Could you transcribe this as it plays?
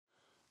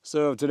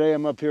So today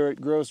I'm up here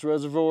at Gross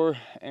Reservoir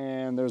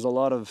and there's a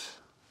lot of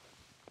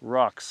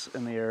rocks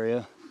in the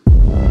area. Man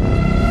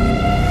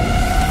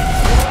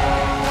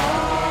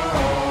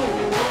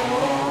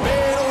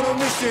on a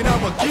mission,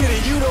 I'ma get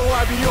it, you know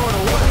I be on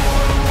a what?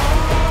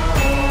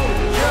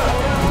 Yeah.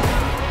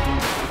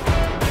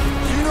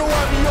 You know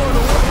I be on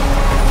a what?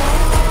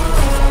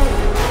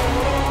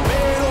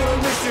 Man on a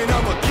mission,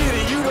 I'ma get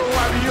it, you know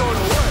I be on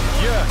a what?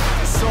 Yeah,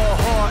 it's all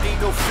hard,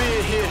 ain't no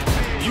fear here.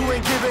 You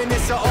ain't giving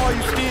this to all,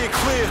 you steer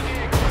clear.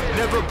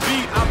 Never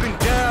beat, I've been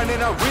down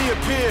and I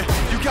reappear.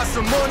 You got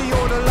some money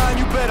on the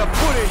line, you better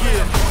put it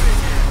here.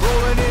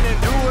 Rolling in and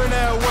doing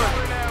that work.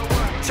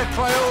 Check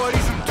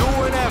priorities, I'm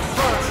doing that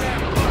first.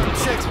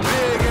 Check's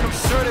big and I'm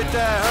sure that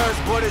hurts,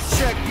 but it's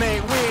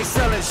checkmate, we ain't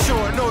selling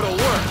short, know the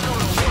work.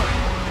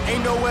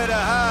 Ain't nowhere to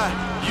hide.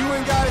 You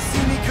ain't gotta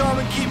see me come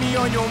and keep me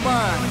on your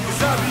mind,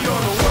 cause I be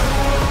on the work.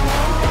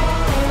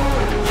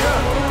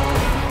 Yeah.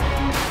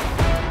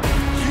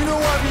 You know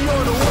I be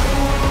on the work.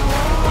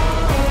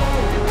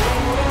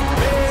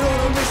 Man on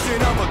a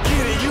mission, I'ma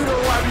get it, you know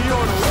I be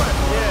on the work.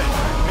 Yeah,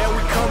 man,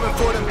 we coming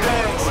for them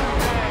bags.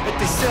 If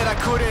they said I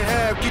couldn't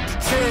have, get the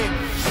team.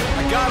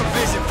 I got a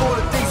vision for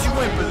the things you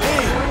ain't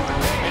believe.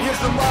 And here's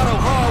the motto,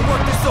 hard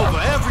work, this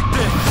over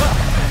everything.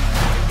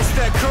 It's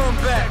that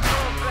comeback.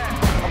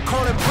 I'm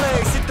calling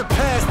plays, hit the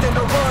pass, then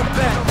the run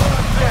back.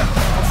 Yeah,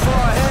 I'm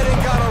far ahead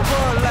and gotta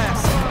run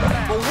laps.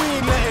 But we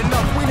ain't letting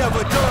up, we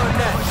never done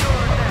that.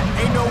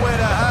 Ain't nowhere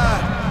to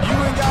hide. You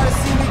ain't gotta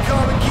see me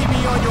come and keep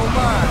me on your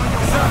mind,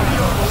 cause I be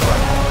on the way.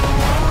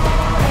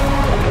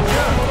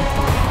 Yeah.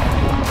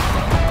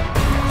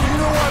 You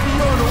know I be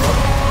on the way.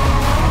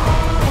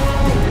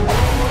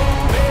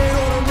 Man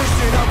on a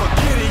mission, I'ma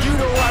get it, you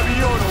know I be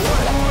on the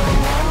way.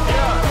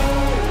 Yeah.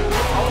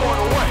 I'm on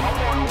the way.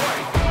 On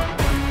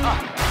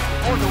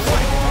the way.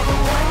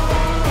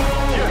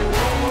 Yeah.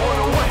 On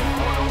the way.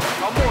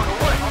 I'm on the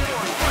way.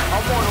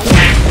 I'm on the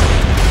way.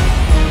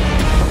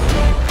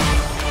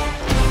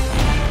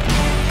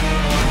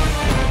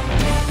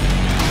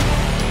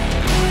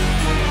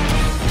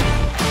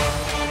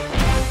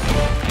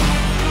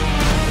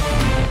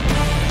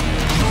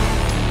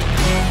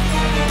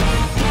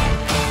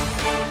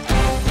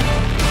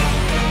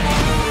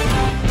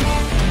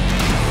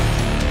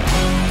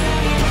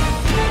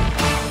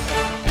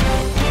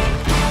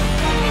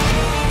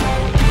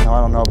 Now, I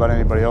don't know about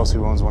anybody else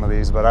who owns one of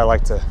these, but I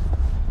like to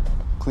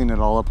clean it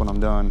all up when I'm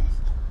done.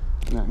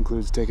 And that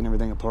includes taking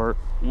everything apart,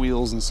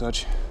 wheels and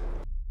such.